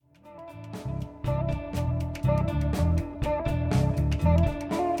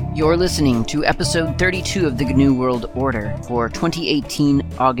You're listening to episode 32 of the GNU World Order for 2018,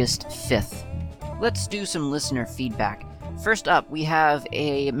 August 5th. Let's do some listener feedback. First up, we have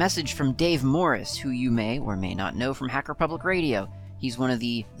a message from Dave Morris, who you may or may not know from Hacker Public Radio. He's one of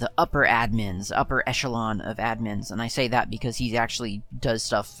the upper admins, upper echelon of admins, and I say that because he actually does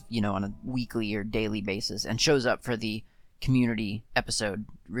stuff, on a weekly or daily basis and shows up for the community episode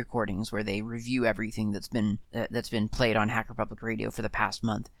recordings where they review everything that's been played on Hacker Public Radio for the past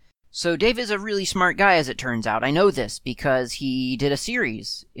month. So Dave is a really smart guy, as it turns out. I know this because he did a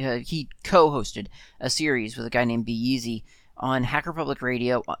series. He co-hosted a series with a guy named Be on Hacker Public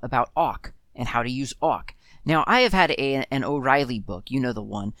Radio about awk and how to use awk. Now, I have had an O'Reilly book, the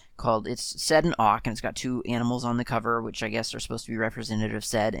one, called It's Sed and Awk, and it's got two animals on the cover, which I guess are supposed to be representative of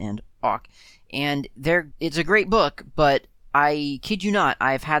Sed and Awk. And it's a great book, but I kid you not,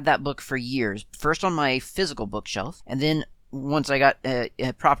 I've had that book for years. First on my physical bookshelf, and then once I got a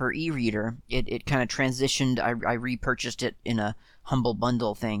proper e-reader, it kind of transitioned. I repurchased it in a humble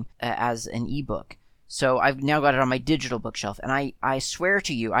bundle thing as an ebook. So I've now got it on my digital bookshelf, and I swear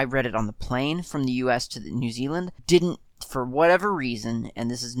to you, I read it on the plane from the U.S. to New Zealand. Didn't, for whatever reason, and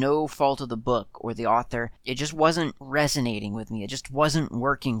this is no fault of the book or the author, it just wasn't resonating with me. It just wasn't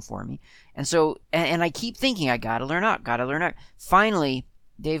working for me. And so, and I keep thinking, I gotta learn awk. Finally,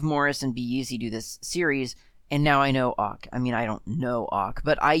 Dave Morris and Be do this series, and now I know awk. I mean, I don't know awk,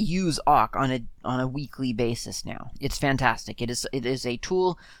 but I use awk on a weekly basis now. It's fantastic. It is a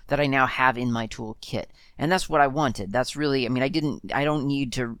tool that I now have in my toolkit, and that's what I wanted. That's really, I don't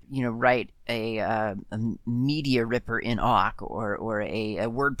need to, write a media ripper in awk or a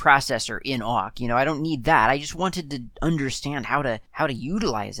word processor in awk. I don't need that. I just wanted to understand how to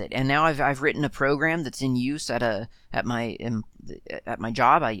utilize it, and now I've written a program that's in use at my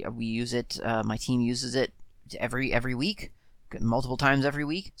job. We use it. My team uses it every week, multiple times every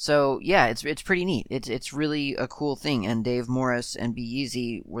week. So yeah, it's pretty neat. It's really a cool thing, and Dave Morris and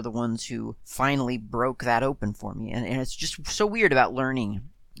Be were the ones who finally broke that open for me, and it's just so weird about learning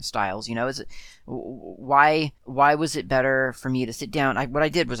styles. Why was it better for me to sit down? What I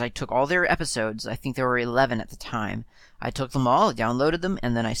did was I took all their episodes. I think there were 11 at the time. I took them all, downloaded them,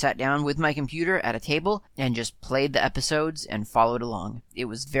 and then I sat down with my computer at a table and just played the episodes and followed along. It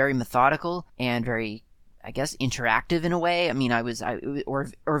was very methodical and very, I guess, interactive in a way.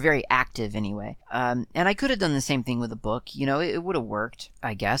 Or very active anyway. And I could have done the same thing with a book. It would have worked,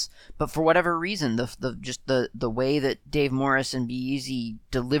 I guess. But for whatever reason, the way that Dave Morris and Be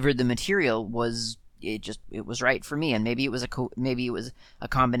delivered the material was right for me. And maybe it was a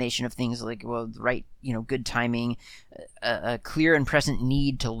combination of things like, right, good timing, a clear and present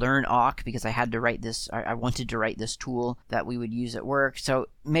need to learn awk because I had to write this. I wanted to write this tool that we would use at work. So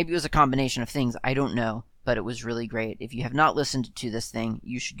maybe it was a combination of things. I don't know. But it was really great. If you have not listened to this thing,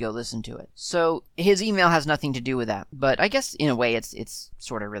 you should go listen to it. So his email has nothing to do with that, but I guess in a way it's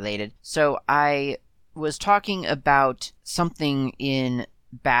sort of related. So I was talking about something in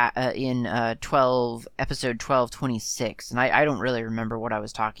episode 1226, and I don't really remember what I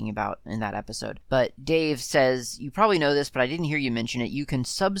was talking about in that episode. But Dave says, you probably know this, but I didn't hear you mention it. You can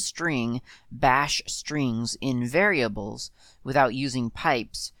substring bash strings in variables without using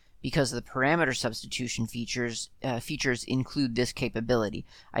pipes, because the parameter substitution features include this capability.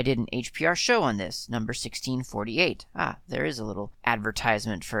 I did an HPR show on this, number 1648. There is a little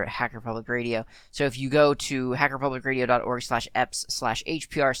advertisement for Hacker Public Radio. So if you go to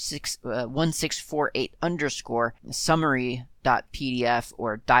hackerpublicradio.org/eps/1648_ summary.pdf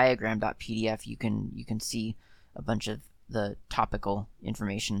or diagram.pdf, you can see a bunch of the topical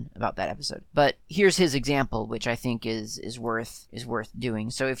information about that episode. But here's his example, which I think is worth doing.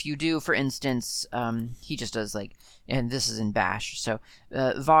 So if you do, for instance, he just does and this is in bash. So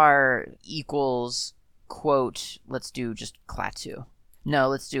var equals quote. Let's do just klaatu. No,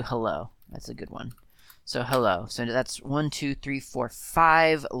 let's do hello. That's a good one. So hello. So that's 1, 2, 3, 4,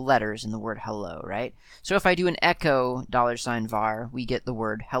 5 letters in the word hello, right? So if I do an echo $var, we get the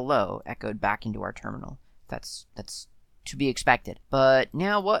word hello echoed back into our terminal. That's to be expected. But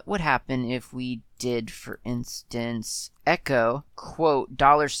now what would happen if we did, for instance, echo quote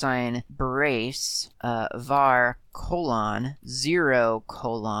 $brace var colon 0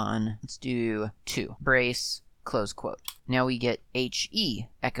 colon, let's do 2 brace close quote. Now we get HE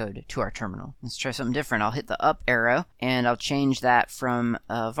echoed to our terminal. Let's try something different. I'll hit the up arrow and I'll change that from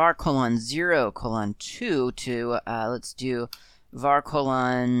var colon 0 colon 2 to let's do var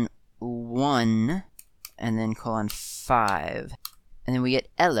colon 1 and then colon 5. And then we get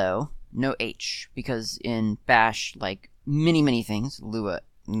elo, no H, because in bash, like many things, Lua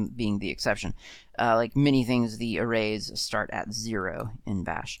being the exception, like many things, the arrays start at 0 in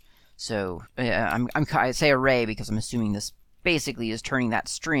bash. So I say array because I'm assuming this basically is turning that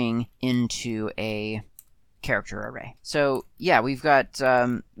string into a character array. So yeah, we've got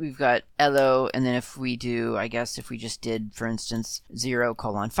elo, and then if we just did, for instance,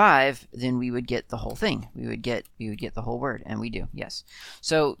 0:5, then we would get the whole thing. We would get the whole word, and we do, yes.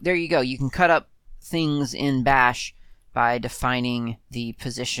 So there you go. You can cut up things in Bash by defining the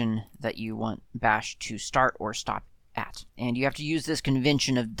position that you want Bash to start or stop at. And you have to use this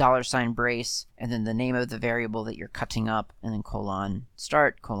convention of $brace, and then the name of the variable that you're cutting up, and then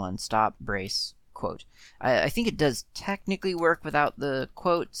 :start, :stop, brace, quote. I think it does technically work without the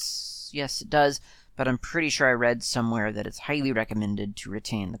quotes. Yes, it does, but I'm pretty sure I read somewhere that it's highly recommended to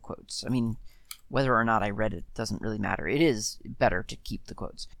retain the quotes. I mean, whether or not I read it doesn't really matter. It is better to keep the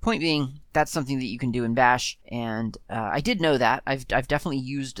quotes. Point being, that's something that you can do in Bash, and I did know that. I've definitely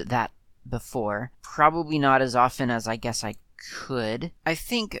used that before. Probably not as often as I guess I could. I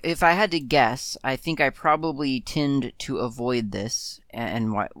think, if I had to guess, I think I probably tend to avoid this,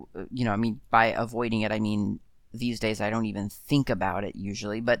 and by avoiding it, I mean these days I don't even think about it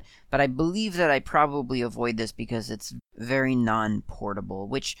usually, but I believe that I probably avoid this because it's very non-portable,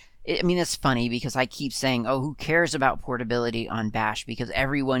 which, I mean, it's funny because I keep saying, oh, who cares about portability on Bash because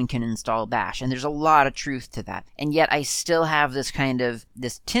everyone can install Bash, and there's a lot of truth to that. And yet I still have this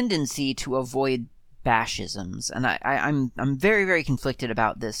tendency to avoid Bashisms, and I'm very, very conflicted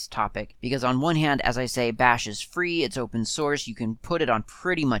about this topic because on one hand, as I say, Bash is free, it's open source, you can put it on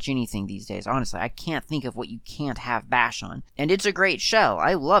pretty much anything these days. Honestly, I can't think of what you can't have Bash on, and it's a great shell.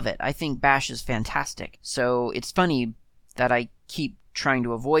 I love it. I think Bash is fantastic. So it's funny that I keep trying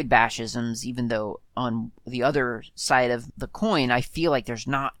to avoid Bashisms, even though on the other side of the coin, I feel like there's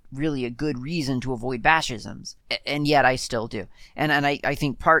not really a good reason to avoid Bashisms, and yet I still do. And I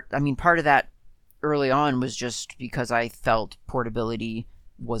think part of that early on was just because I felt portability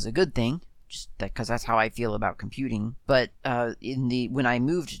was a good thing, just because that's how I feel about computing. But when I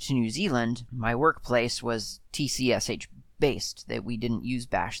moved to New Zealand, my workplace was TCSH based. That we didn't use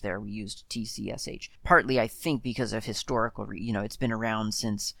Bash there, we used TCSH. Partly, I think, because of historical, it's been around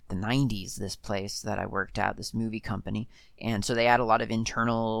since the 90s, this place that I worked at, this movie company, and so they had a lot of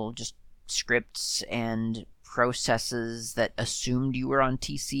internal just scripts and processes that assumed you were on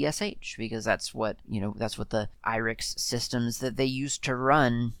TCSH, because that's what the IRIX systems that they used to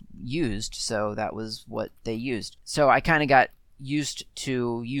run used, so that was what they used. So I kind of got used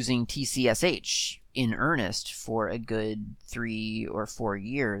to using TCSH in earnest for a good 3 or 4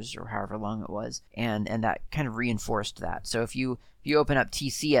 years, or however long it was, and that kind of reinforced that. So if you open up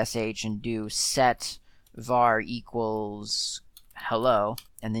TCSH and do set var equals hello,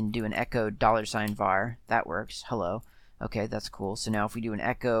 and then do an echo $var, that works, hello. Okay, that's cool. So now if we do an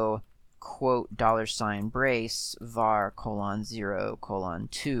echo quote $brace var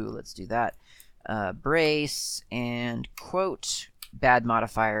 :0:2, let's do that. Brace and quote bad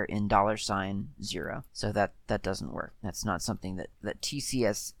modifier in $0. So that doesn't work. That's not something that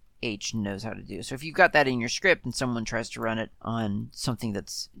TCSH knows how to do. So if you've got that in your script and someone tries to run it on something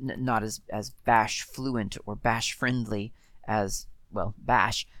that's not as Bash fluent or Bash friendly as, well,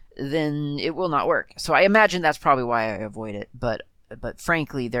 Bash, then it will not work. So I imagine that's probably why I avoid it. But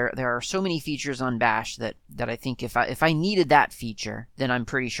frankly, there are so many features on Bash that I think if I needed that feature, then I'm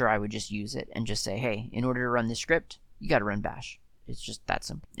pretty sure I would just use it and just say, hey, in order to run this script, you got to run Bash. It's just that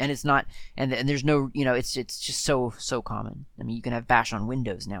simple. And it's not, and there's no, it's just so common. I mean, you can have Bash on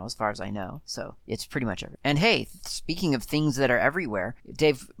Windows now, as far as I know. So it's pretty much everywhere. And hey, speaking of things that are everywhere,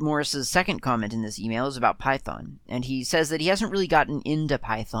 Dave Morris's second comment in this email is about Python. And he says that he hasn't really gotten into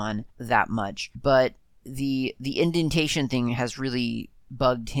Python that much, but the indentation thing has really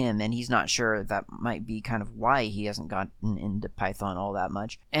bugged him, and he's not sure that might be kind of why he hasn't gotten into Python all that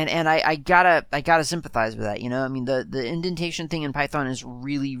much. And I gotta sympathize with that. I mean, the indentation thing in Python is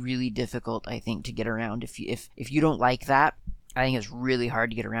really, really difficult, I think, to get around. If you don't like that, I think it's really hard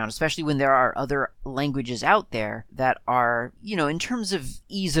to get around, especially when there are other languages out there that are, in terms of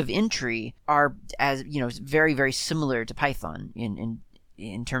ease of entry, are as very, very similar to Python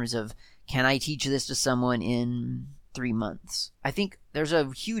in terms of, can I teach this to someone in 3 months? I think there's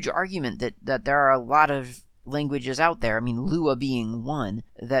a huge argument that there are a lot of languages out there, I mean, Lua being one,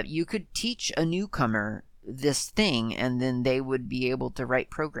 that you could teach a newcomer this thing and then they would be able to write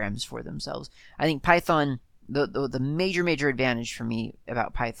programs for themselves. I think Python, the major advantage for me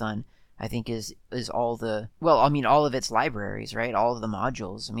about Python, I think is all of its libraries, right? All of the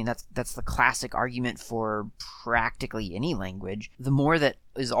modules. I mean, that's the classic argument for practically any language. The more that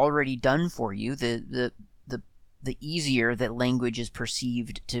is already done for you, the the easier that language is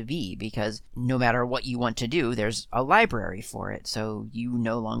perceived to be, because no matter what you want to do, there's a library for it, so you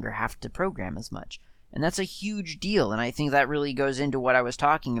no longer have to program as much. And that's a huge deal, and I think that really goes into what I was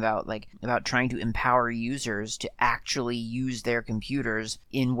talking about, like about trying to empower users to actually use their computers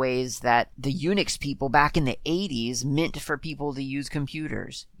in ways that the Unix people back in the 80s meant for people to use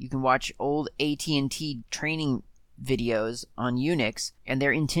computers. You can watch old AT&T training videos on Unix, and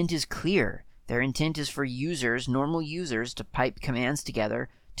their intent is clear. Their intent is for users, normal users, to pipe commands together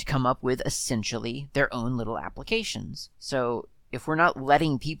to come up with essentially their own little applications. So if we're not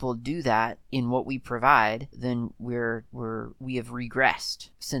letting people do that in what we provide, then we have regressed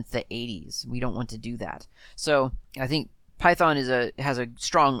since the 80s. We don't want to do that. So I think Python has a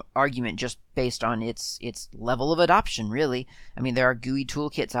strong argument just based on its level of adoption, really. I mean, there are GUI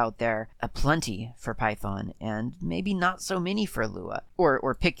toolkits out there, aplenty for Python, and maybe not so many for Lua.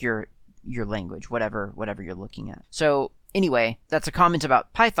 Or pick your language, whatever you're looking at. So anyway, that's a comment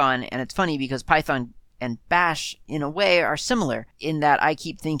about Python, and it's funny because Python and Bash, in a way, are similar in that I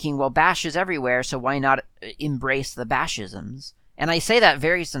keep thinking, well, Bash is everywhere, so why not embrace the Bashisms? And I say that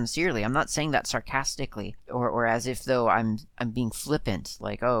very sincerely. I'm not saying that sarcastically or as if though I'm being flippant,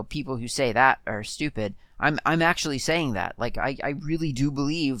 like, oh, people who say that are stupid. I'm actually saying that. Like, I really do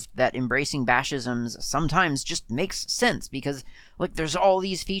believe that embracing Bashisms sometimes just makes sense because, like, there's all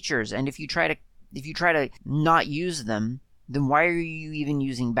these features, and if you try to not use them, then why are you even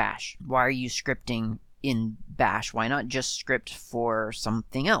using Bash? Why are you scripting in Bash? Why not just script for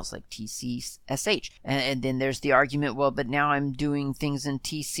something else like TCSH? And then there's the argument, well, but now I'm doing things in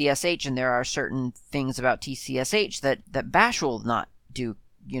TCSH, and there are certain things about TCSH that Bash will not do.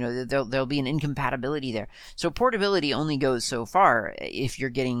 You know, there'll be an incompatibility there. So portability only goes so far if you're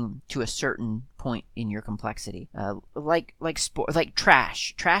getting to a certain point in your complexity. Like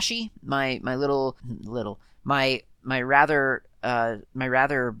Trashy, my rather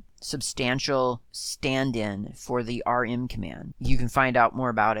substantial stand-in for the rm command. You can find out more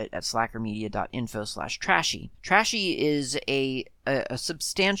about it at slackermedia.info/trashy. Trashy is a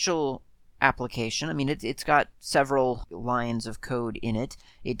substantial application. I mean, it's got several lines of code in it.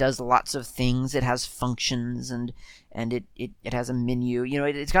 It does lots of things. It has functions and it has a menu. You know,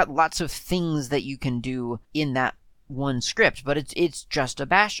 it's got lots of things that you can do in that one script, but it's just a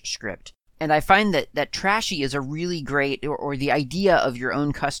Bash script. And I find that Trashy is a really great, or the idea of your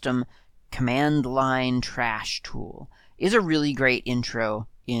own custom command line trash tool is a really great intro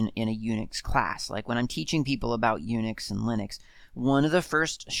in a Unix class. Like when I'm teaching people about Unix and Linux, one of the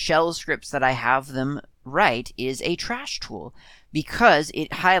first shell scripts that I have them write is a trash tool because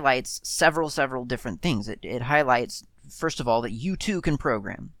it highlights several different things. It highlights, first of all, that you too can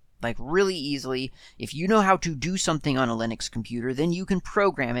program. Like really easily. If you know how to do something on a Linux computer, then you can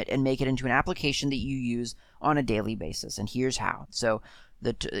program it and make it into an application that you use on a daily basis. And here's how. So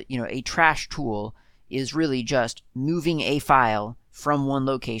a trash tool is really just moving a file from one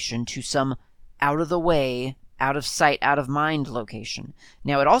location to some out of the way, out of sight, out of mind location.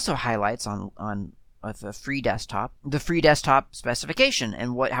 Now it also highlights on a free desktop, the free desktop specification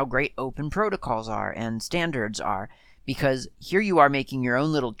and how great open protocols are and standards are. Because here you are making your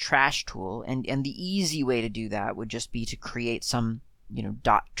own little trash tool, and the easy way to do that would just be to create some,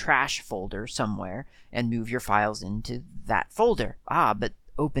 .trash folder somewhere and move your files into that folder. But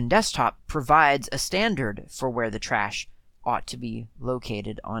Open Desktop provides a standard for where the trash ought to be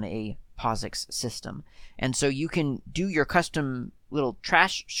located on a POSIX system. And so you can do your custom little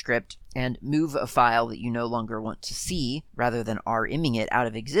trash script and move a file that you no longer want to see. Rather than RMing it out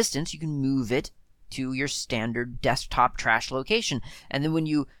of existence, you can move it to your standard desktop trash location. And then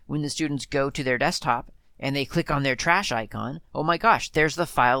when the students go to their desktop and they click on their trash icon, oh my gosh, there's the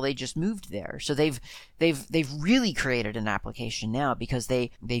file they just moved there. So they've really created an application now because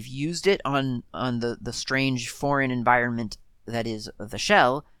they've used it on the strange foreign environment that is the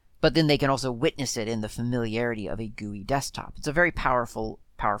shell, but then they can also witness it in the familiarity of a GUI desktop. It's a very powerful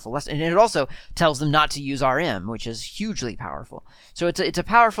lesson, and it also tells them not to use RM, which is hugely powerful. So it's a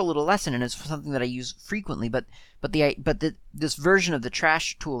powerful little lesson, and it's something that I use frequently. But this version of the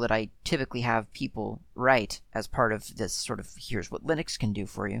trash tool that I typically have people write as part of this sort of here's what Linux can do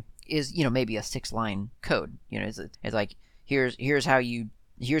for you is maybe a 6-line code. It's like here's how you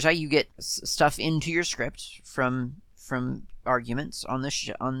get stuff into your script from arguments on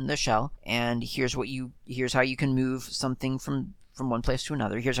the shell, and here's how you can move something from one place to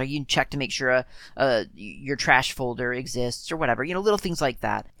another. Here's how you check to make sure your trash folder exists or whatever. Little things like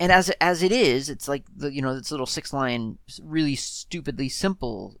that. And as it is, it's like this little 6-line, really stupidly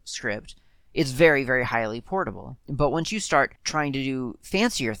simple script it's very, very highly portable. But once you start trying to do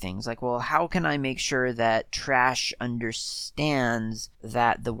fancier things, like, well, how can I make sure that trash understands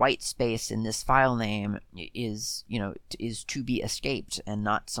that the white space in this file name is, is to be escaped and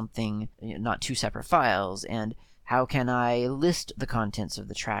not something, not two separate files? And how can I list the contents of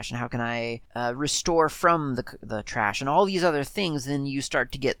the trash? And how can I restore from the trash? And all these other things, then you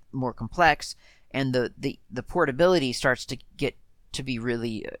start to get more complex, and the portability starts to get to be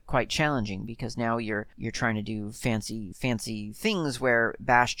really quite challenging, because now you're trying to do fancy things where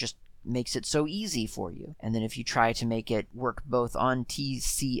Bash just makes it so easy for you. And then if you try to make it work both on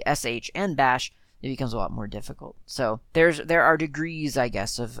TCSH and Bash, it becomes a lot more difficult. So there are degrees, I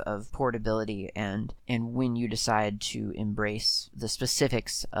guess, of portability, and when you decide to embrace the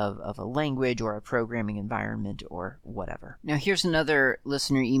specifics of a language or a programming environment or whatever. Now here's another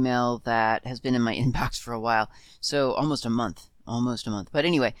listener email that has been in my inbox for a while, so almost a month. But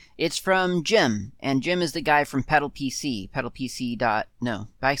anyway, it's from Jim, and Jim is the guy from PedalPC,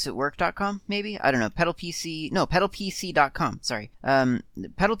 bikesatwork.com, maybe? I don't know, pedalpc.com, sorry.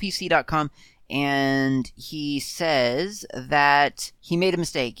 Pedalpc.com, and he says that he made a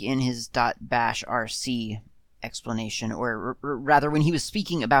mistake in his .bashrc explanation, or rather, when he was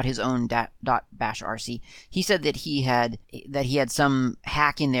speaking about his own .bashrc, he said that he had some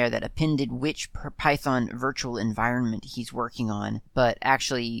hack in there that appended which Python virtual environment he's working on, but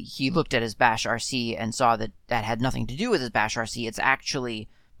actually he looked at his bashrc and saw that had nothing to do with his bashrc. It's actually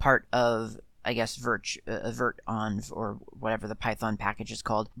part of, I guess, virtonv, or whatever the Python package is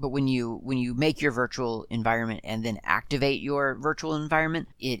called. But when you make your virtual environment and then activate your virtual environment,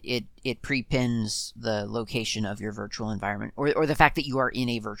 it prepins the location of your virtual environment, or the fact that you are in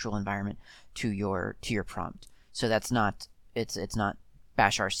a virtual environment to your prompt. So it's not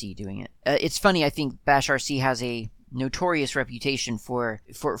bashrc doing it. It's funny, I think bashrc has a notorious reputation for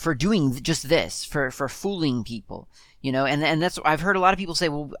doing just this, for fooling people. And that's, I've heard a lot of people say,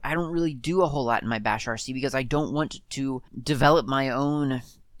 well, I don't really do a whole lot in my bashrc because I don't want to develop my own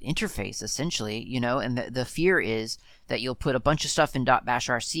interface, essentially, and the fear is that you'll put a bunch of stuff in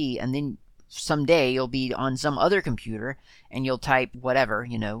 .bashrc, and then someday you'll be on some other computer and you'll type whatever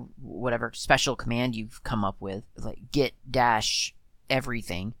special command you've come up with, like git dash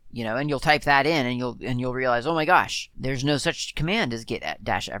everything, and you'll type that in, and you'll realize, oh my gosh, there's no such command as git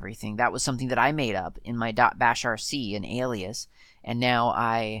dash everything. That was something that I made up in my .bashrc, an alias, and now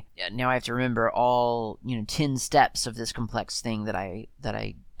I have to remember all 10 steps of this complex thing that I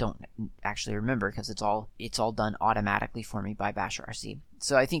don't actually remember, because it's all done automatically for me by bashrc.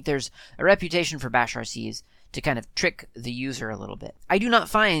 So I think there's a reputation for bashrcs to kind of trick the user a little bit. I do not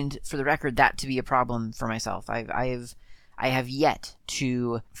find, for the record, that to be a problem for myself. I have yet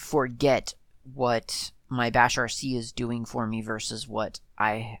to forget what my bashrc is doing for me versus what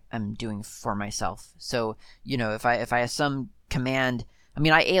I am doing for myself. So, if I have some command,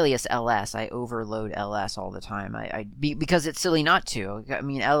 I alias ls, I overload ls all the time. Because it's silly not to.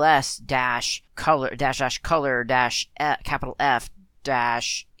 Ls dash color dash color dash capital F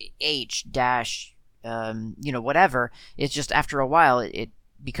dash H dash whatever. It's just, after a while it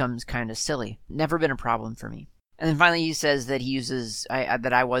becomes kind of silly. Never been a problem for me. And then finally he says that he uses,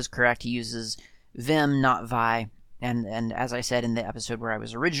 that I was correct, he uses Vim, not Vi. And as I said in the episode where I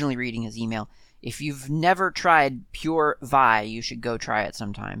was originally reading his email, if you've never tried pure Vi, you should go try it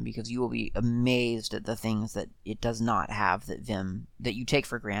sometime, because you will be amazed at the things that it does not have that you take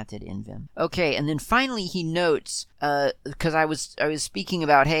for granted in Vim. Okay, and then finally he notes, because I was speaking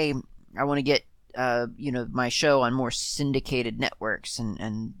about, hey, I want to get my show on more syndicated networks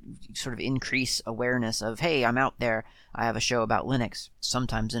and sort of increase awareness of, hey, I'm out there. I have a show about Linux,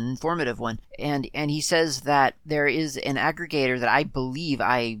 sometimes an informative one. And he says that there is an aggregator that I believe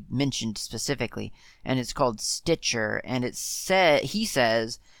I mentioned specifically, and it's called Stitcher, and he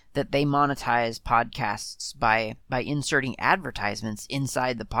says that they monetize podcasts by inserting advertisements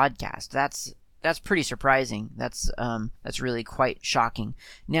inside the podcast. That's pretty surprising. That's really quite shocking.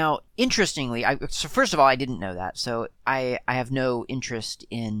 Now, interestingly, so first of all, I didn't know that, so I have no interest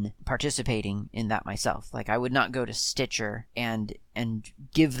in participating in that myself. Like, I would not go to Stitcher and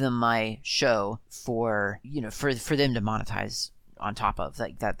give them my show for them to monetize on top of.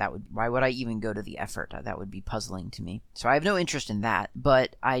 Like, that would, why would I even go to the effort? That would be puzzling to me. So I have no interest in that,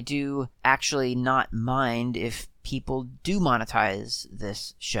 but I do actually not mind if people do monetize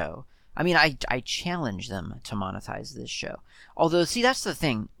this show. I challenge them to monetize this show. Although, see, that's the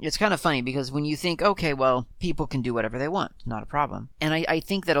thing. It's kind of funny, because when you think, okay, well, people can do whatever they want, not a problem. And I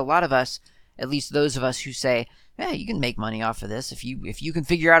think that a lot of us, At least those of us who say, yeah, you can make money off of this. If you can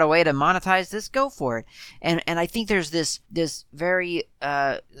figure out a way to monetize this, go for it. And I think there's this very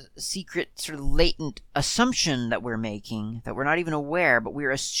secret, sort of latent assumption that we're making, that we're not even aware, but we're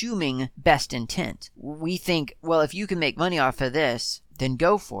assuming best intent. We think, well, if you can make money off of this, then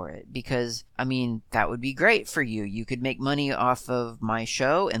go for it, because, I mean, that would be great for you. You could make money off of my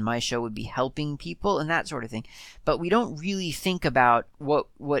show, and my show would be helping people and that sort of thing. But we don't really think about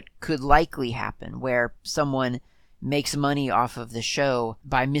what could likely happen, where someone makes money off of the show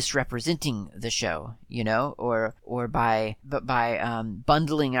by misrepresenting the show, or by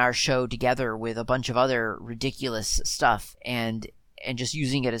bundling our show together with a bunch of other ridiculous stuff and just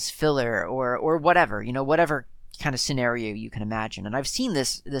using it as filler or whatever, whatever kind of scenario you can imagine. And I've seen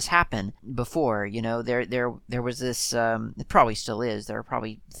this happen before. There was this, it probably still is, there are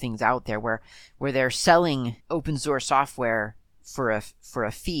probably things out there where they're selling open source software for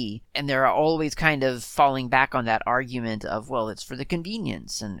a fee, and they're always kind of falling back on that argument of, well, it's for the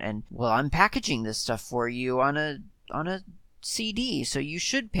convenience, and well, I'm packaging this stuff for you on a CD, so you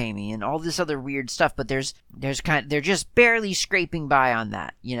should pay me, and all this other weird stuff. But they're just barely scraping by on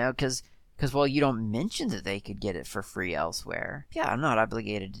that, because well, you don't mention that they could get it for free elsewhere. Yeah, I'm not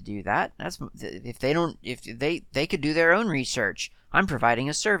obligated to do that. That's if they could do their own research. I'm providing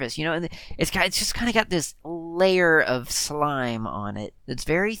a service, and it's just kind of got this layer of slime on it that's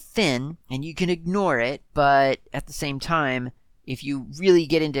very thin, and you can ignore it. But at the same time, if you really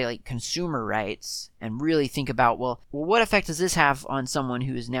get into like consumer rights and really think about, well, what effect does this have on someone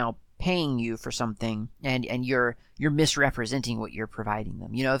who is now paying you for something, and you're misrepresenting what you're providing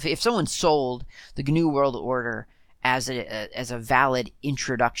them? If someone sold the GNU World Order as a valid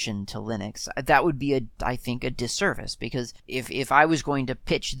introduction to Linux, that would be I think a disservice, because if I was going to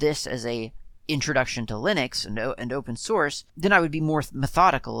pitch this as a introduction to Linux and open source, then I would be more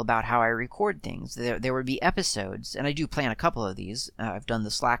methodical about how I record things. There would be episodes, and I do plan a couple of these. I've done the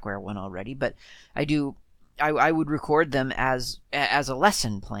Slackware one already, but I would record them as a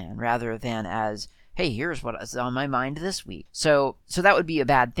lesson plan rather than as, hey, here's what is on my mind this week. So that would be a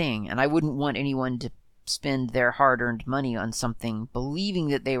bad thing, and I wouldn't want anyone to spend their hard-earned money on something believing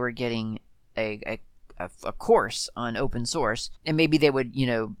that they were getting a course on open source, and maybe they would,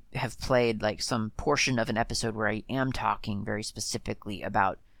 have played like some portion of an episode where I am talking very specifically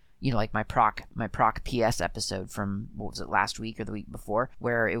about, like my proc PS episode from, what was it, last week or the week before,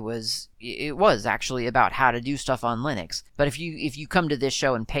 where it was actually about how to do stuff on Linux. But if you come to this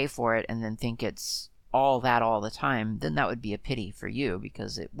show and pay for it and then think it's all that all the time, then that would be a pity for you,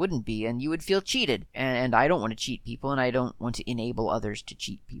 because it wouldn't be, and you would feel cheated. And I don't want to cheat people, and I don't want to enable others to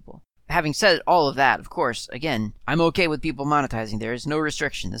cheat people. Having said all of that, of course, again, I'm okay with people monetizing. There is no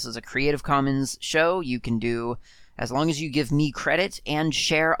restriction. This is a Creative Commons show. You can do, as long as you give me credit and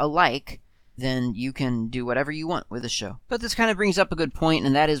share alike, then you can do whatever you want with the show. But this kind of brings up a good point,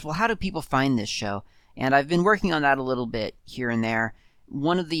 and that is, well, how do people find this show? And I've been working on that a little bit here and there.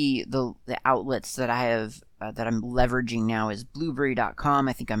 One of the outlets that I have that I'm leveraging now is Blubrry.com.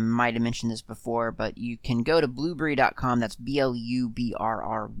 I think I might have mentioned this before, but you can go to Blubrry.com. That's BLUBRRY.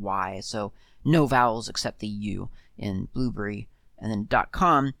 So no vowels except the U in Blubrry, and then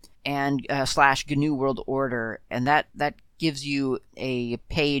 .com and /GNU World Order, and that gives you a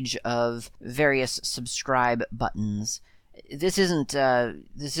page of various subscribe buttons. This isn't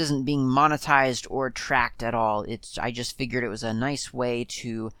being monetized or tracked at all. I just figured it was a nice way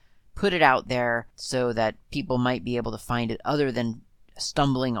to put it out there so that people might be able to find it other than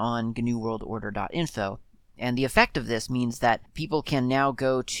stumbling on GNUWorldOrder.info. And the effect of this means that people can now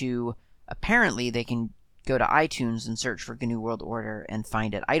apparently they can go to iTunes and search for GNU World Order and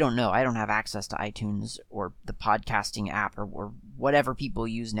find it. I don't know. I don't have access to iTunes or the podcasting app or whatever people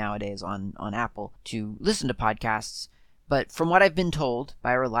use nowadays on Apple to listen to podcasts. But from what I've been told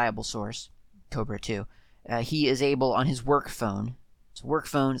by a reliable source, Cobra 2, he is able on his work phone. It's a work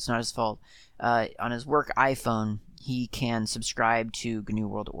phone. It's not his fault. On his work iPhone, he can subscribe to GNU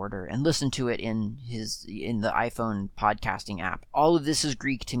World Order and listen to it in the iPhone podcasting app. All of this is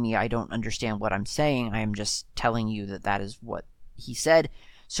Greek to me. I don't understand what I'm saying. I am just telling you that is what he said.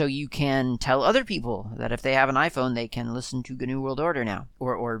 So you can tell other people that if they have an iPhone, they can listen to GNU World Order now,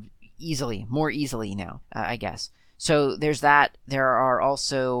 or more easily now, I guess. So there's that. There are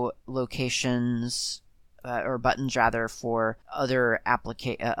also locations or buttons rather for other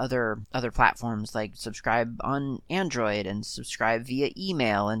other platforms, like subscribe on Android and subscribe via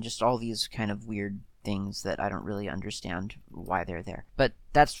email and just all these kind of weird things that I don't really understand why they're there. But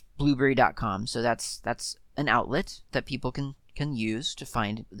that's Blubrry.com, so that's an outlet that people can use to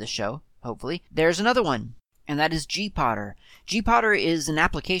find the show, hopefully. There's another one. and that is Gpotter. Gpotter is an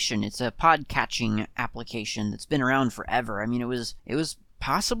application. It's a podcatching application that's been around forever. I mean, it was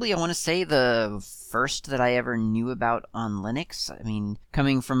possibly, I want to say, the first that I ever knew about on Linux. I mean,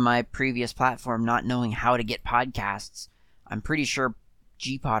 coming from my previous platform, not knowing how to get podcasts, I'm pretty sure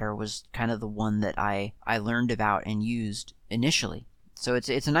Gpotter was kind of the one that I learned about and used initially. So it's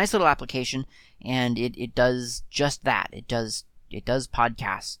a nice little application, and it does just that. It does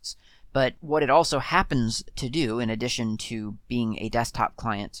podcasts. But what it also happens to do, in addition to being a desktop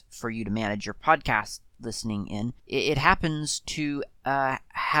client for you to manage your podcast listening in, it happens to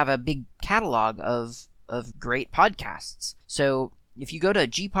have a big catalog of great podcasts. So if you go to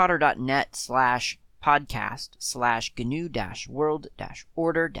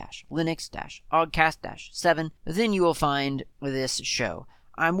gpotter.net/podcast/gnu-world-order-linux-ogcast-7, then you will find this show.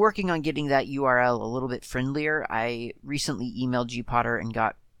 I'm working on getting that URL a little bit friendlier. I recently emailed Gpotter and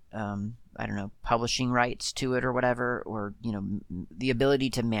got publishing rights to it or whatever, or, the ability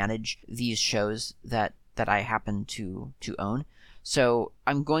to manage these shows that I happen to own. So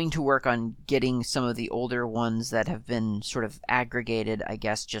I'm going to work on getting some of the older ones that have been sort of aggregated, I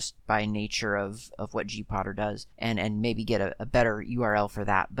guess, just by nature of what Gpotter does, and maybe get a better URL for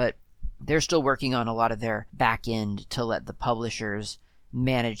that. But they're still working on a lot of their back end to let the publishers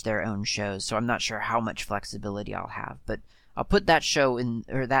manage their own shows, so I'm not sure how much flexibility I'll have, but I'll put that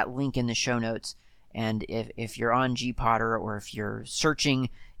that link in the show notes. And if you're on Gpotter, or if you're searching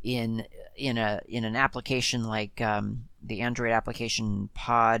in an application like the Android application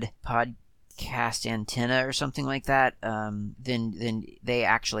Podcast Antenna or something like that, then they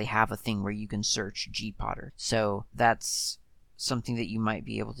actually have a thing where you can search Gpotter. So that's something that you might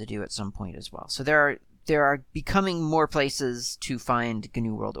be able to do at some point as well. So there are becoming more places to find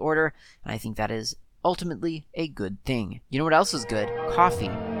GNU World Order, and I think that is ultimately a good thing. You know what else is good?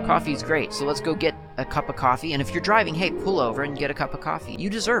 Coffee. Coffee's great, so let's go get a cup of coffee. And if you're driving, hey, pull over and get a cup of coffee. You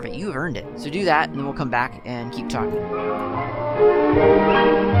deserve it. You've earned it. So do that, and then we'll come back and keep talking.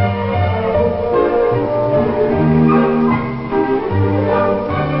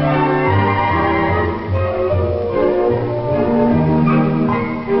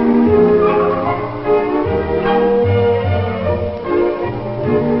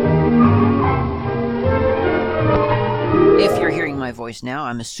 My voice now,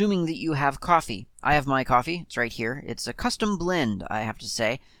 I'm assuming that you have coffee. I have my coffee. It's right here. It's a custom blend, I have to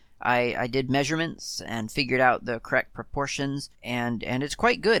say. I did measurements and figured out the correct proportions, and it's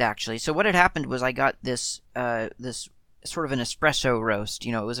quite good, actually. So what had happened was I got this sort of an espresso roast.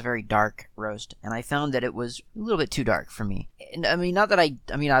 It was a very dark roast, and I found that it was a little bit too dark for me. And I mean, not that I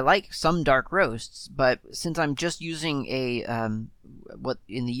like some dark roasts, but since I'm just using a what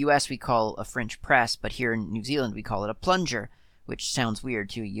in the US we call a French press, but here in New Zealand we call it a plunger, which sounds weird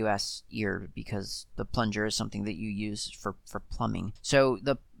to a U.S. ear because the plunger is something that you use for plumbing. So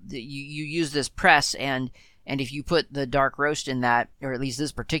you use this press, and if you put the dark roast in that, or at least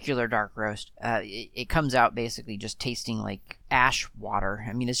this particular dark roast, it comes out basically just tasting like ash water.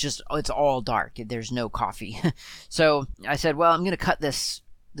 I mean, it's all dark. There's no coffee. So I said, well, I'm going to cut this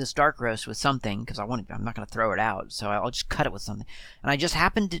dark roast with something, because I'm not going to throw it out, so I'll just cut it with something. And I just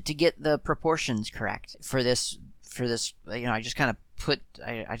happened to get the proportions correct for this, I just kind of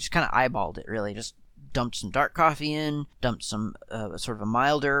eyeballed it, really. Just dumped some dark coffee in, dumped some sort of a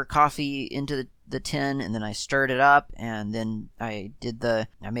milder coffee into the tin, and then I stirred it up, and then I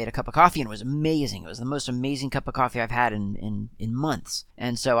made a cup of coffee, and it was amazing. It was the most amazing cup of coffee I've had in months.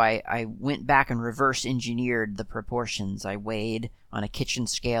 And so I went back and reverse engineered the proportions. I weighed on a kitchen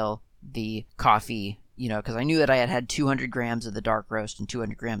scale the coffee, because I knew that I had 200 grams of the dark roast and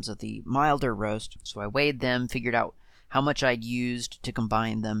 200 grams of the milder roast. So I weighed them, figured out how much I'd used to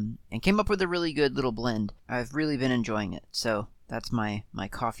combine them, and came up with a really good little blend. I've really been enjoying it. So that's my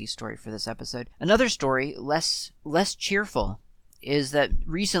coffee story for this episode. Another story, less cheerful, is that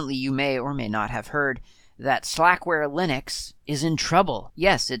recently you may or may not have heard that Slackware Linux is in trouble.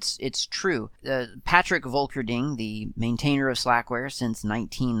 Yes, it's true. Patrick Volkerding, the maintainer of Slackware since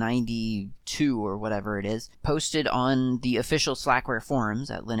 1992 or whatever it is, posted on the official Slackware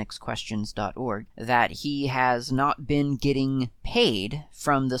forums at linuxquestions.org that he has not been getting paid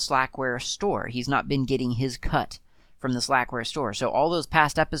from the Slackware store. He's not been getting his cut from the Slackware store. So all those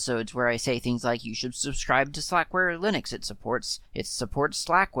past episodes where I say things like you should subscribe to Slackware Linux, it supports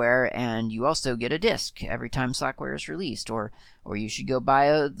Slackware, and you also get a disc every time Slackware is released, or you should go buy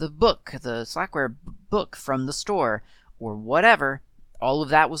the Slackware book from the store, or whatever. All of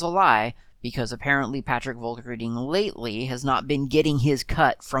that was a lie, because apparently Patrick Volkerding lately has not been getting his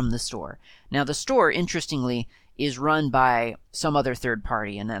cut from the store. Now, the store, interestingly, is run by some other third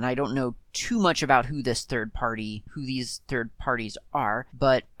party, and I don't know too much about who these third parties are,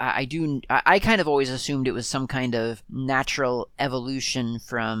 but I kind of always assumed it was some kind of natural evolution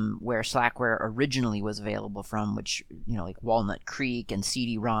from where Slackware originally was available from, which, like Walnut Creek and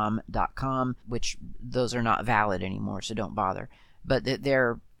CD-ROM.com, which those are not valid anymore, so don't bother. But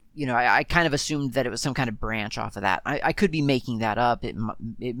they're I kind of assumed that it was some kind of branch off of that. I could be making that up.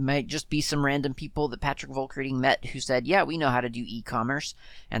 It might just be some random people that Patrick Volkerding met who said, yeah, we know how to do e-commerce,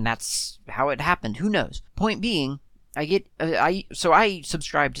 and that's how it happened. Who knows? Point being, I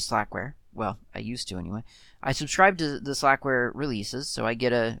subscribe to Slackware. Well, I used to anyway. I subscribed to the Slackware releases, so I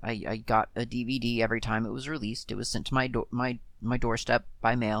got a DVD every time it was released. It was sent to my doorstep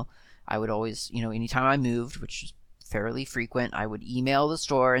by mail. I would always, anytime I moved, which is fairly frequent, I would email the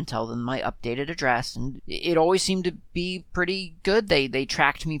store and tell them my updated address, and it always seemed to be pretty good. They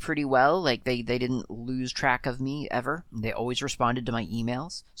tracked me pretty well. Like they didn't lose track of me ever. They always responded to my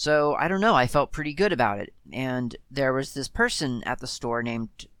emails. So I don't know, I felt pretty good about it. And there was this person at the store named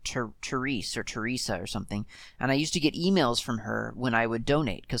Therese or Teresa or something, and I used to get emails from her when I would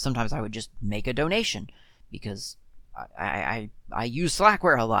donate, because sometimes I would just make a donation, because I use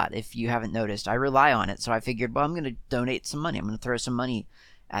Slackware a lot, if you haven't noticed. I rely on it, so I figured, well, I'm going to donate some money. I'm going to throw some money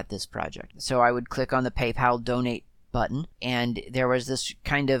at this project. So I would click on the PayPal donate button, and there was this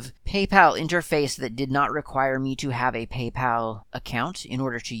kind of PayPal interface that did not require me to have a PayPal account in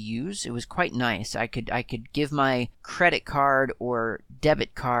order to use. It was quite nice. I could give my credit card or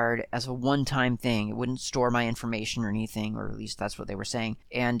debit card as a one-time thing. It wouldn't store my information or anything, or at least that's what they were saying.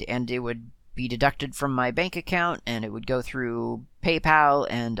 And it would be deducted from my bank account, and it would go through PayPal,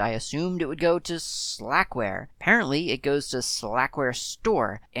 and I assumed it would go to Slackware. Apparently, it goes to Slackware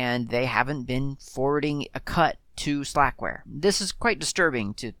Store, and they haven't been forwarding a cut to Slackware. This is quite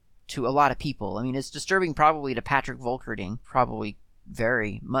disturbing to a lot of people. I mean, it's disturbing probably to Patrick Volkerding, probably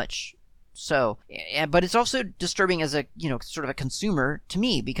very much so. But it's also disturbing as a, sort of a consumer to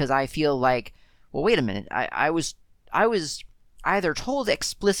me, because I feel like, well, wait a minute, I was either told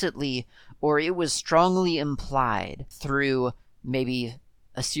explicitly or it was strongly implied through maybe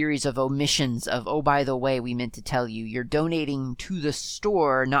a series of omissions of, oh, by the way, we meant to tell you, you're donating to the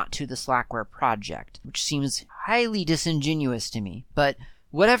store, not to the Slackware project, which seems highly disingenuous to me. But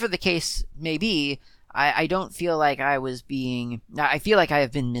whatever the case may be, I don't feel like I feel like I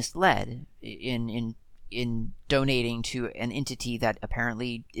have been misled in donating to an entity that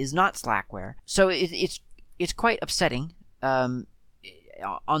apparently is not Slackware. So it's quite upsetting on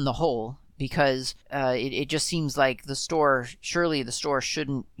the whole, because it just seems like the store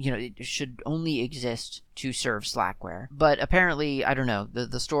shouldn't, it should only exist to serve Slackware. But apparently, I don't know,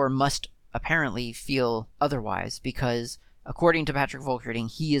 the store must apparently feel otherwise, because according to Patrick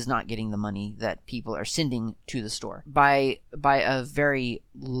Volkerding, he is not getting the money that people are sending to the store. By a very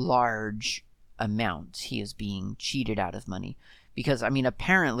large amount, he is being cheated out of money. Because,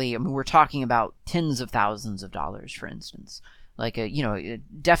 apparently, we're talking about tens of thousands of dollars, for instance. Like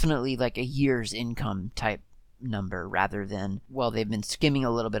definitely like a year's income type number, rather than, well, they've been skimming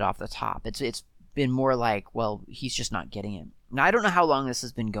a little bit off the top. It's been more like, well, he's just not getting it. Now, I don't know how long this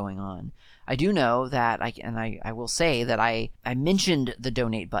has been going on. I do know that I will say that I mentioned the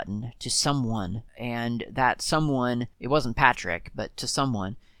donate button to someone, and that someone, it wasn't Patrick, but to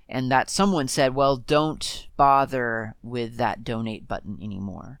someone, and that someone said, well, don't bother with that donate button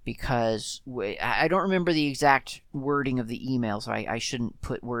anymore, because I don't remember the exact wording of the email, so I shouldn't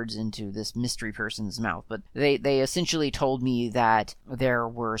put words into this mystery person's mouth, but they essentially told me that there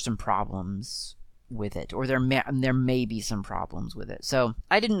were some problems with it, or there may be some problems with it. So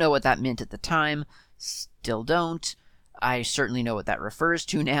I didn't know what that meant at the time, still don't. I certainly know what that refers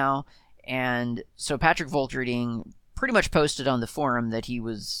to now, and so Patrick Volkerding pretty much posted on the forum that he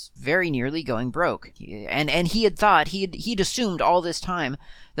was very nearly going broke. And he had thought, he'd assumed all this time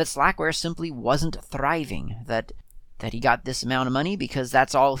that Slackware simply wasn't thriving, that he got this amount of money because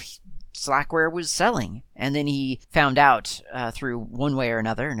that's all Slackware was selling. And then he found out through one way or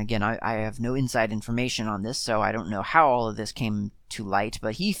another, and again, I have no inside information on this, so I don't know how all of this came to light,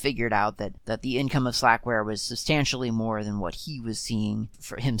 but he figured out that the income of Slackware was substantially more than what he was seeing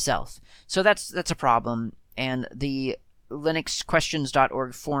for himself. So that's a problem. And the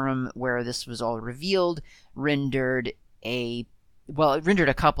linuxquestions.org forum where this was all revealed rendered a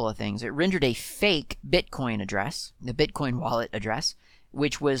couple of things. It rendered a fake Bitcoin address, the Bitcoin wallet address,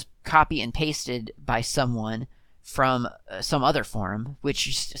 which was copy and pasted by someone from some other forum,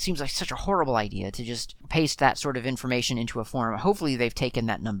 which seems like such a horrible idea to just paste that sort of information into a forum. Hopefully they've taken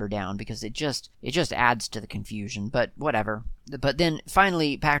that number down, because it just adds to the confusion, but whatever. But then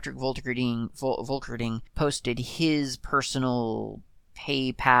finally, Patrick Volkerding posted his personal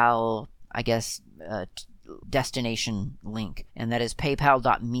PayPal, I guess, destination link, and that is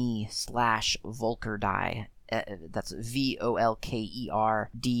paypal.me/Volkerdi. That's VOLKERDI.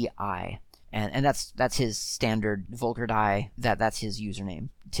 And that's his standard Volkerdi. That's his username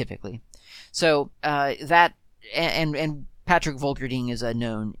typically. So that and Patrick Volkerding is a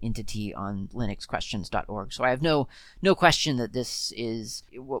known entity on linuxquestions.org. So I have no question that this is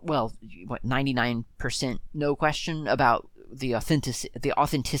 99% no question about the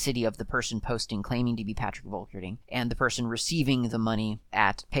authenticity of the person posting, claiming to be Patrick Volkerding, and the person receiving the money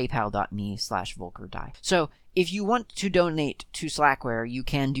at paypal.me/Volkerdi. So if you want to donate to Slackware, you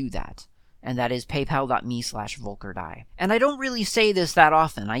can do that. And that is paypal.me/Volkerdi. And I don't really say this that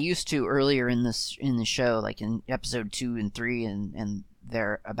often. I used to earlier in the show, like in episode 2 and 3 and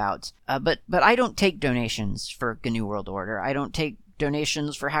thereabouts. But I don't take donations for GNU World Order. I don't take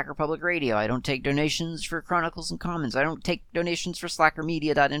donations for Hacker Public Radio. I don't take donations for Chronicles and Commons. I don't take donations for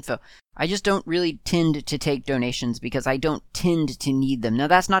slackermedia.info. I just don't really tend to take donations because I don't tend to need them. Now,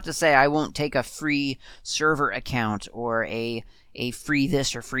 that's not to say I won't take a free server account or a free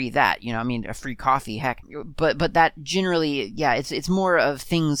this or free that, a free coffee, heck. But that generally, yeah, it's more of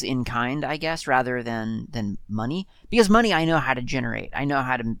things in kind, I guess, rather than money. Because money I know how to generate. I know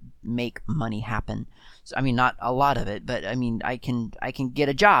how to make money happen. So, not a lot of it, but I can get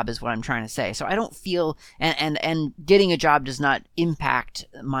a job is what I'm trying to say. So I don't feel, and getting a job does not impact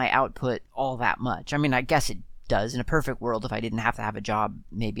my output all that much. I guess it does. In a perfect world, if I didn't have to have a job,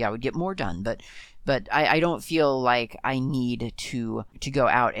 maybe I would get more done. But I don't feel like I need to go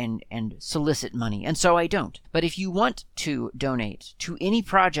out and solicit money, and so I don't. But if you want to donate to any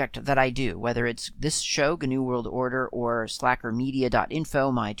project that I do, whether it's this show, GNU World Order, or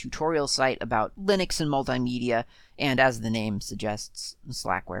slackermedia.info, my tutorial site about Linux and multimedia, and as the name suggests,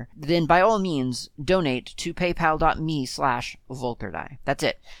 Slackware, then by all means, donate to paypal.me/Volkerdi. That's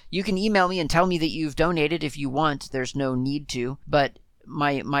it. You can email me and tell me that you've donated if you want. There's no need to, but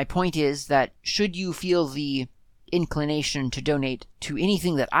my point is that should you feel the inclination to donate to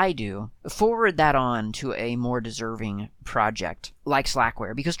anything that I do, forward that on to a more deserving project like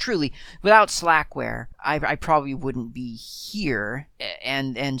Slackware, because truly, without Slackware, I probably wouldn't be here,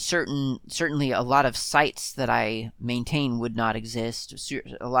 and certainly a lot of sites that I maintain would not exist.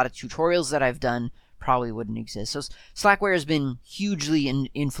 A lot of tutorials that I've done probably wouldn't exist. So Slackware has been hugely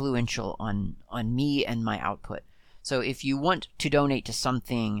influential on me and my output. So if you want to donate to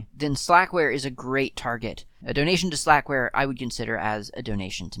something, then Slackware is a great target. A donation to Slackware I would consider as a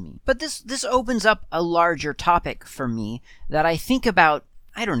donation to me. But this opens up a larger topic for me that I think about,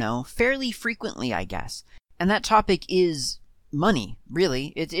 fairly frequently, I guess. And that topic is money,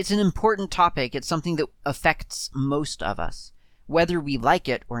 really. It's an important topic. It's something that affects most of us, whether we like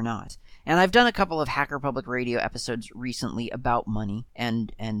it or not. And I've done a couple of Hacker Public Radio episodes recently about money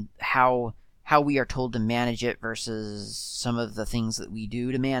and how we are told to manage it versus some of the things that we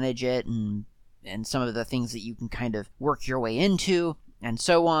do to manage it, and some of the things that you can kind of work your way into, and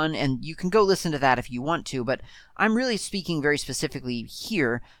so on. And you can go listen to that if you want to, but I'm really speaking very specifically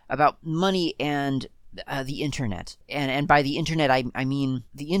here about money and the internet. And by the internet, I mean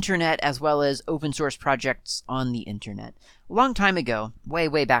the internet as well as open source projects on the internet. A long time ago,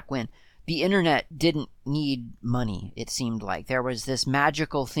 way back when, the internet didn't need money, it seemed like. There was this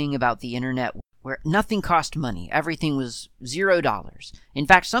magical thing about the internet where nothing cost money. Everything was $0. In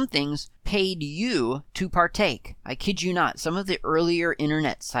fact, some things paid you to partake. I kid you not. Some of the earlier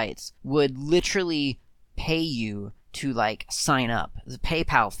internet sites would literally pay you to, sign up.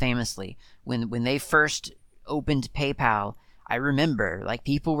 PayPal, famously, when they first opened PayPal, I remember,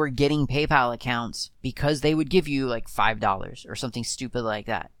 people were getting PayPal accounts because they would give you, $5 or something stupid like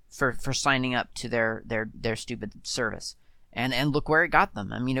that for signing up to their stupid service. And look where it got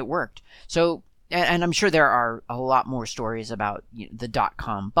them. It worked. So, and I'm sure there are a lot more stories about the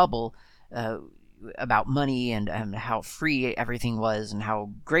dot-com bubble, about money and how free everything was and how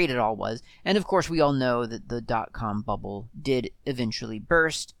great it all was. And of course, we all know that the dot-com bubble did eventually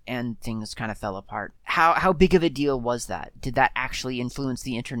burst and things kind of fell apart. How big of a deal was that? Did that actually influence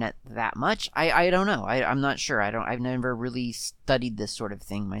the internet that much? I don't know. I'm not sure. I've never really studied this sort of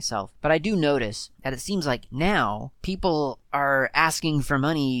thing myself. But I do notice that it seems like now people are asking for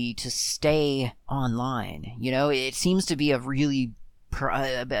money to stay online. It seems to be a really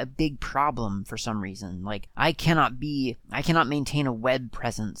a big problem for some reason. Like, I cannot maintain a web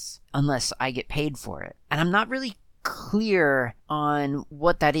presence unless I get paid for it. And I'm not really clear on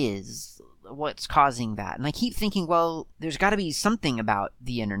what that is, what's causing that. And I keep thinking, well, there's got to be something about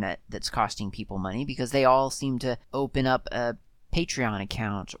the internet that's costing people money, because they all seem to open up a Patreon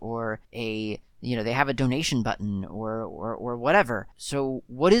account or they have a donation button or whatever. So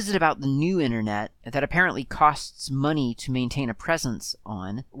what is it about the new internet that apparently costs money to maintain a presence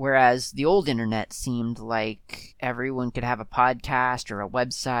on, whereas the old internet seemed like everyone could have a podcast or a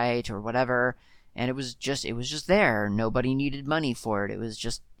website or whatever, and it was just there. Nobody needed money for it. It was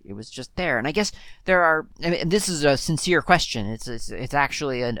just there. And I guess this is a sincere question. It's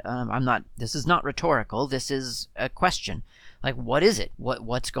actually this is not rhetorical. This is a question. Like, what is it?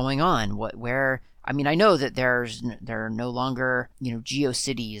 What's going on? I know that there are no longer,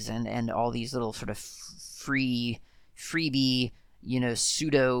 GeoCities and all these little sort of freebie,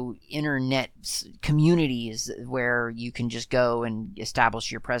 pseudo internet communities where you can just go and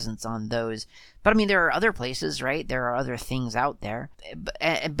establish your presence on those. But there are other places, right? There are other things out there.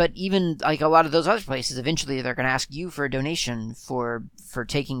 But even like a lot of those other places, eventually they're going to ask you for a donation for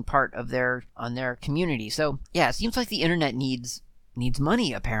taking part on their community. So yeah, it seems like the internet needs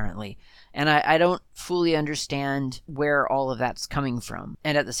money, apparently. And I don't fully understand where all of that's coming from.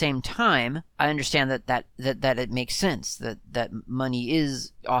 And at the same time, I understand that it makes sense, that money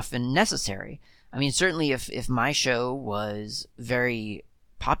is often necessary. Certainly if my show was very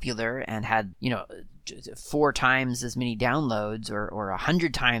popular and had, 4 times as many downloads or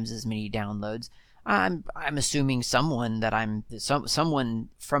 100 times as many downloads, I'm assuming someone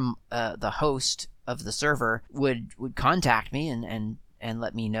from the host of the server would contact me and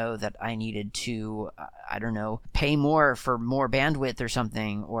let me know that I needed to, pay more for more bandwidth or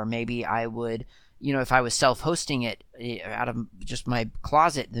something. Or maybe I would, if I was self-hosting it out of just my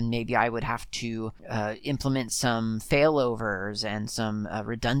closet, then maybe I would have to implement some failovers and some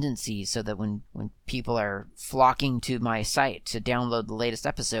redundancies so that when people are flocking to my site to download the latest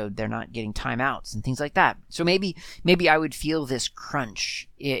episode, they're not getting timeouts and things like that. So maybe I would feel this crunch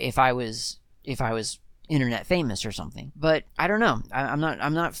if I was internet famous or something. But I don't know.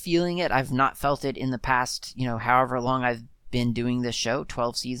 I'm not feeling it. I've not felt it in the past, however long I've been doing this show.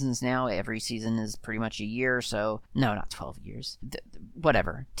 12 seasons now. Every season is pretty much a year. So no, not 12 years.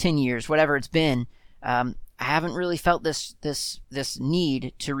 Whatever. 10 years, whatever it's been. I haven't really felt this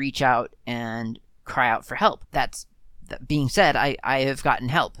need to reach out and cry out for help. That being said, I have gotten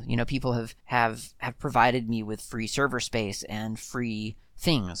help. People have provided me with free server space and free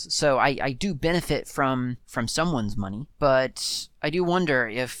things. So I do benefit from someone's money, but I do wonder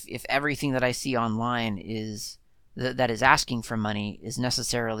if everything that I see online is that is asking for money is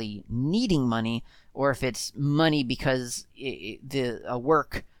necessarily needing money, or if it's money because a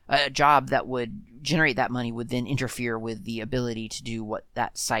job that would generate that money would then interfere with the ability to do what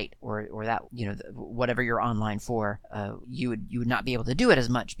that site or that whatever you're online for, you would not be able to do it as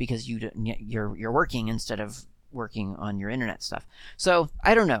much because you're working instead of working on your internet stuff. So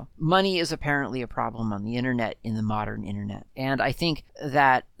I don't know. Money is apparently a problem on the internet, in the modern internet. And I think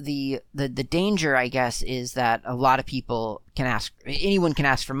that the danger, I guess, is that a lot of people anyone can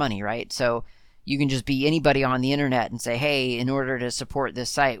ask for money, right? So you can just be anybody on the internet and say, hey, in order to support this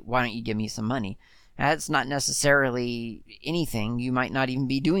site, why don't you give me some money? That's not necessarily anything. You might not even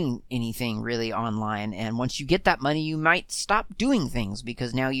be doing anything really online. And once you get that money, you might stop doing things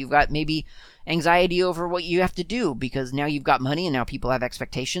because now you've got maybe anxiety over what you have to do because now you've got money and now people have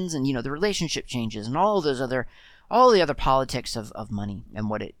expectations and, the relationship changes and all the other politics of money and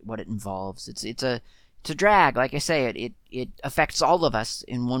what it involves. It's a drag. Like I say, it affects all of us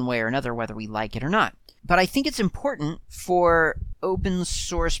in one way or another, whether we like it or not. But I think it's important for open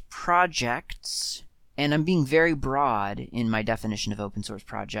source projects, and I'm being very broad in my definition of open source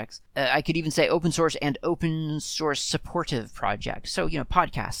projects. I could even say open source and open source supportive projects. So,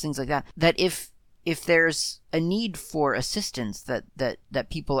 podcasts, things like that. That if there's a need for assistance, that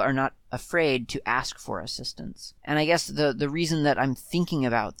people are not afraid to ask for assistance. And I guess the reason that I'm thinking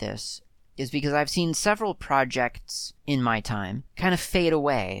about this is because I've seen several projects in my time kind of fade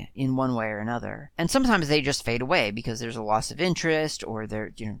away in one way or another. And sometimes they just fade away because there's a loss of interest or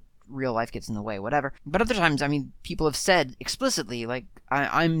real life gets in the way, whatever. But other times, people have said explicitly, like,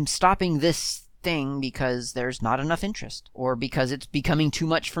 I'm stopping this thing because there's not enough interest or because it's becoming too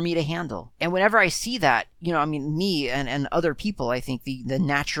much for me to handle. And whenever I see that, me and other people, I think the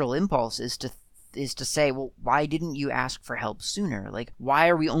natural impulse is to say, well, why didn't you ask for help sooner? Like, why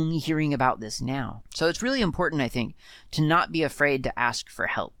are we only hearing about this now? So it's really important, I think, to not be afraid to ask for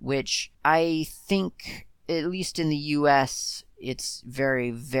help, which I think at least in the US, it's very,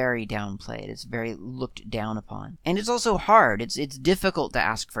 very downplayed. It's very looked down upon. And it's also hard. It's difficult to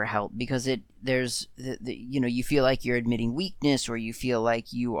ask for help because you feel like you're admitting weakness, or you feel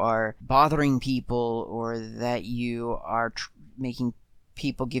like you are bothering people, or that you are making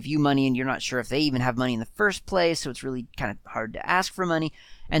people give you money and you're not sure if they even have money in the first place, so it's really kind of hard to ask for money,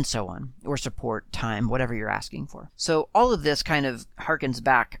 and so on, or support, time, whatever you're asking for. So all of this kind of harkens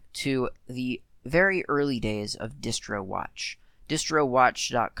back to the very early days of DistroWatch.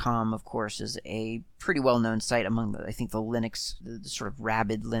 DistroWatch.com, of course, is a pretty well-known site among, the Linux, the sort of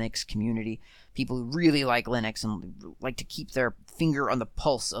rabid Linux community. People who really like Linux and like to keep their finger on the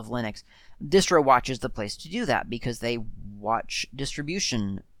pulse of Linux. DistroWatch is the place to do that because they watch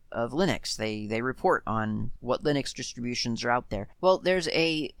distribution of Linux. They report on what Linux distributions are out there. Well, there's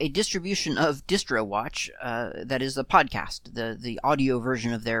a distribution of DistroWatch that is a podcast, the audio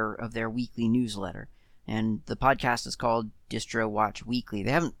version of their weekly newsletter. And the podcast is called DistroWatch Weekly.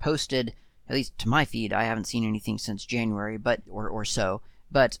 They haven't posted, at least to my feed, I haven't seen anything since January, or so.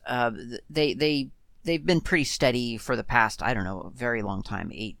 But they've been pretty steady for the past, I don't know, a very long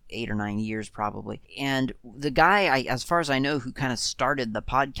time, 8 or 9 years probably. And the guy, as far as I know, who kind of started the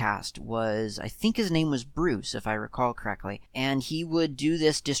podcast was, I think his name was Bruce, if I recall correctly. And he would do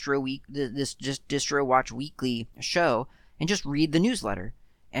this DistroWatch Weekly show and just read the newsletter.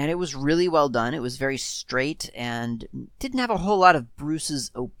 And it was really well done. It was very straight and didn't have a whole lot of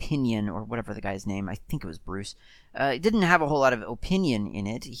Bruce's opinion, or whatever the guy's name. I think it was Bruce. It didn't have a whole lot of opinion in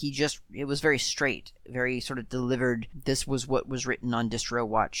it. It was very straight, very sort of delivered. This was what was written on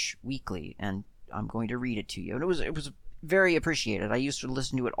DistroWatch Weekly, and I'm going to read it to you. And it was very appreciated. I used to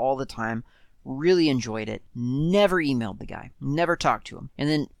listen to it all the time. Really enjoyed it. Never emailed the guy. Never talked to him. And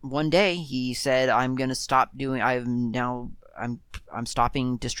then one day he said, I'm going to stop doing... I'm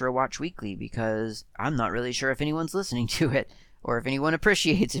stopping DistroWatch Weekly because I'm not really sure if anyone's listening to it or if anyone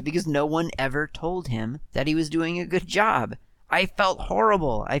appreciates it, because no one ever told him that he was doing a good job. I felt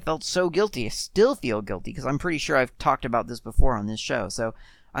horrible. I felt so guilty. I still feel guilty because I'm pretty sure I've talked about this before on this show. So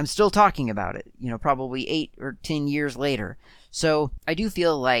I'm still talking about it, probably 8 or 10 years later. So I do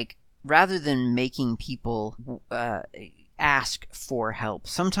feel like rather than making people ask for help,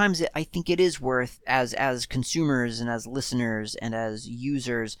 sometimes I think it is worth, as consumers and as listeners and as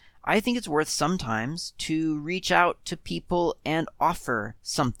users, I think it's worth sometimes to reach out to people and offer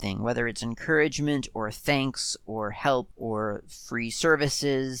something, whether it's encouragement or thanks or help or free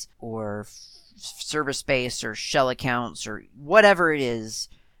services or server space or shell accounts or whatever it is.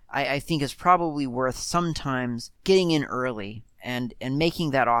 I think it's probably worth sometimes getting in early and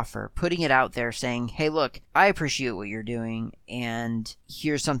making that offer, putting it out there, saying, hey, look, I appreciate what you're doing, and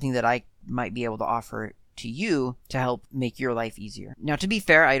here's something that I might be able to offer to you to help make your life easier. Now, to be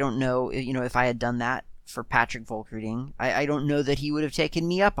fair, I don't know, if I had done that for Patrick Volkerding, I don't know that he would have taken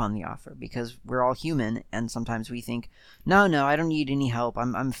me up on the offer, because we're all human, and sometimes we think, no, I don't need any help,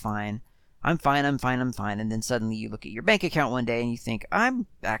 I'm fine. I'm fine. And then suddenly you look at your bank account one day and you think, I'm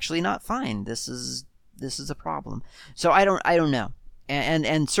actually not fine. This is a problem. So I don't know.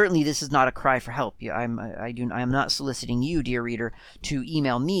 And certainly this is not a cry for help. I am not soliciting you, dear reader, to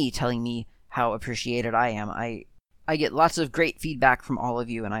email me telling me how appreciated I am. I get lots of great feedback from all of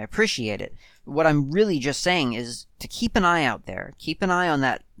you, and I appreciate it. What I'm really just saying is to keep an eye out there. Keep an eye on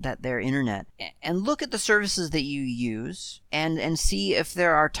that there internet, and look at the services that you use, and see if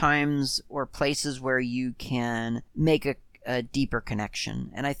there are times or places where you can make a deeper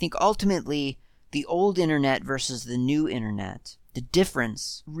connection. And I think ultimately, the old internet versus the new internet, the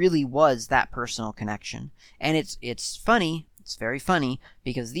difference really was that personal connection. And it's funny, it's very funny,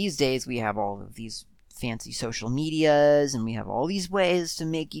 because these days we have all of these fancy social medias, and we have all these ways to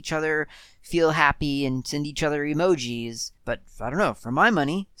make each other feel happy and send each other emojis. But I don't know, for my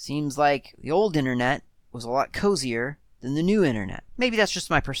money, seems like the old internet was a lot cozier than the new internet. Maybe that's just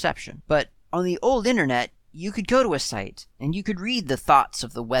my perception. But on the old internet, you could go to a site and you could read the thoughts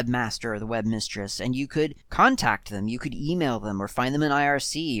of the webmaster or the webmistress, and you could contact them, you could email them, or find them in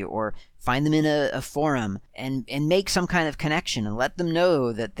IRC, or find them in a forum, and make some kind of connection and let them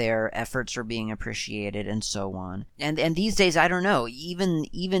know that their efforts are being appreciated, and so on. And these days, I don't know, even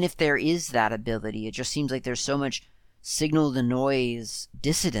if there is that ability, it just seems like there's so much signal to noise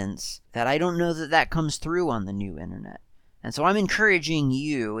dissonance that I don't know that comes through on the new internet. And so I'm encouraging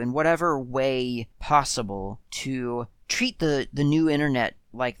you, in whatever way possible, to treat the new internet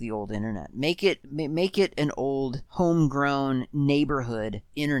like the old internet. Make it an old, homegrown neighborhood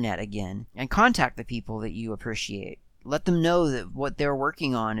internet again, and contact the people that you appreciate. let them know that what they're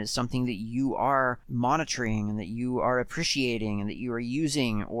working on is something that you are monitoring and that you are appreciating and that you are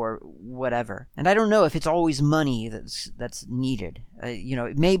using or whatever. And I don't know if it's always money that's needed.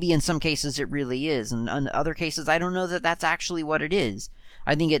 Maybe in some cases it really is, and in other cases I don't know that that's actually what it is.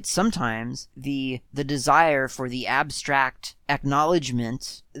 I think it's sometimes the desire for the abstract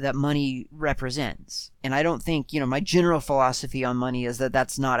acknowledgement that money represents. And I don't think, my general philosophy on money is that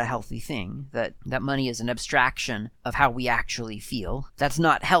that's not a healthy thing, that money is an abstraction of how we actually feel. That's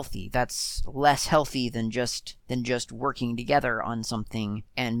not healthy. That's less healthy than just working together on something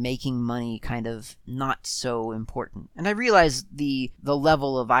and making money kind of not so important. And I realize the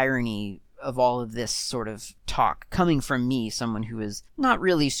level of irony of all of this sort of talk coming from me, someone who is not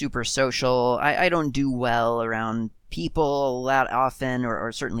really super social. I don't do well around people that often,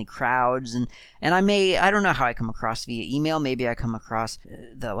 or certainly crowds, and I don't know how I come across via email. Maybe I come across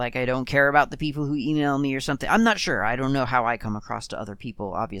like I don't care about the people who email me or something. I'm not sure. I don't know how I come across to other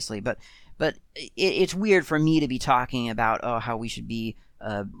people, obviously, but it's weird for me to be talking about how we should be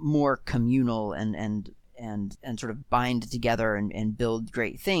more communal and sort of bind together and build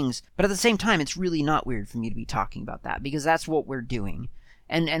great things. But at the same time, it's really not weird for me to be talking about that, because that's what we're doing.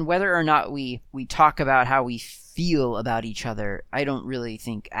 And whether or not we talk about how we feel about each other, I don't really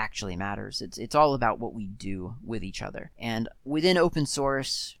think actually matters. It's all about what we do with each other. And within open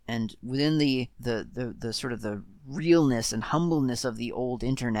source and within the sort of the realness and humbleness of the old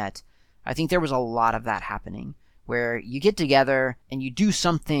internet, I think there was a lot of that happening, where you get together and you do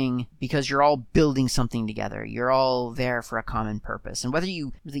something because you're all building something together. You're all there for a common purpose. And whether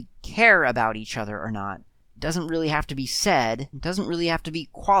you really care about each other or not doesn't really have to be said, doesn't really have to be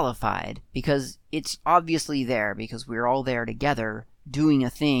qualified, because it's obviously there because we're all there together doing a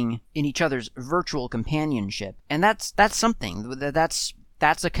thing in each other's virtual companionship. And that's something.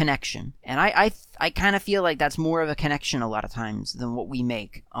 That's a connection. And I kind of feel like that's more of a connection a lot of times than what we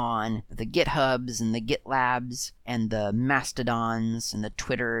make on the GitHubs and the GitLabs and the Mastodons and the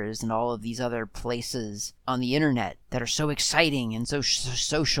Twitters and all of these other places on the internet that are so exciting and so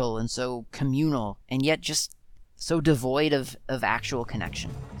social and so communal, and yet just so devoid of actual connection.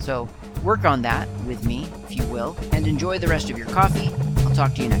 So work on that with me, if you will, and enjoy the rest of your coffee. I'll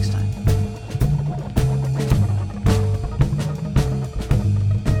talk to you next time.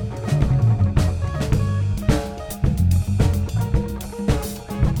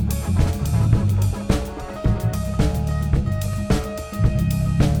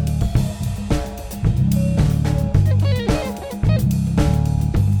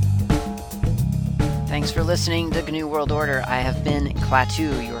 Thanks for listening to GNU World Order. I have been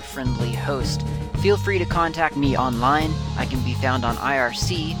Klaatu, your friendly host. Feel free to contact me online. I can be found on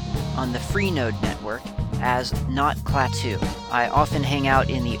IRC, on the Freenode network, as Not Klaatu. I often hang out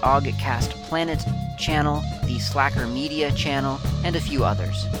in the Ogcast Planet channel, the Slacker Media channel, and a few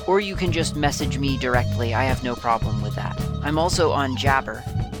others. Or you can just message me directly. I have no problem with that. I'm also on Jabber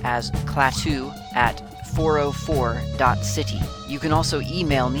as Klaatu at 404.city. You can also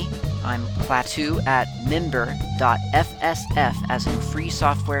email me. I'm Klaatu at member.fsf, as in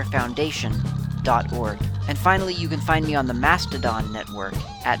freesoftwarefoundation.org. And finally, you can find me on the Mastodon network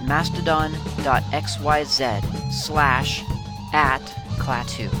at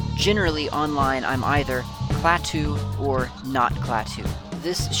mastodon.xyz/@Klaatu. Generally online, I'm either Klaatu or not Klaatu.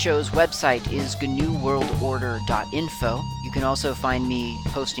 This show's website is gnuworldorder.info. You can also find me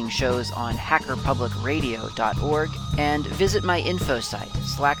posting shows on hackerpublicradio.org, and visit my info site,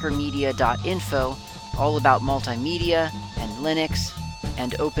 slackermedia.info, all about multimedia and Linux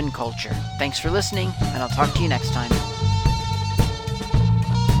and open culture. Thanks for listening, and I'll talk to you next time.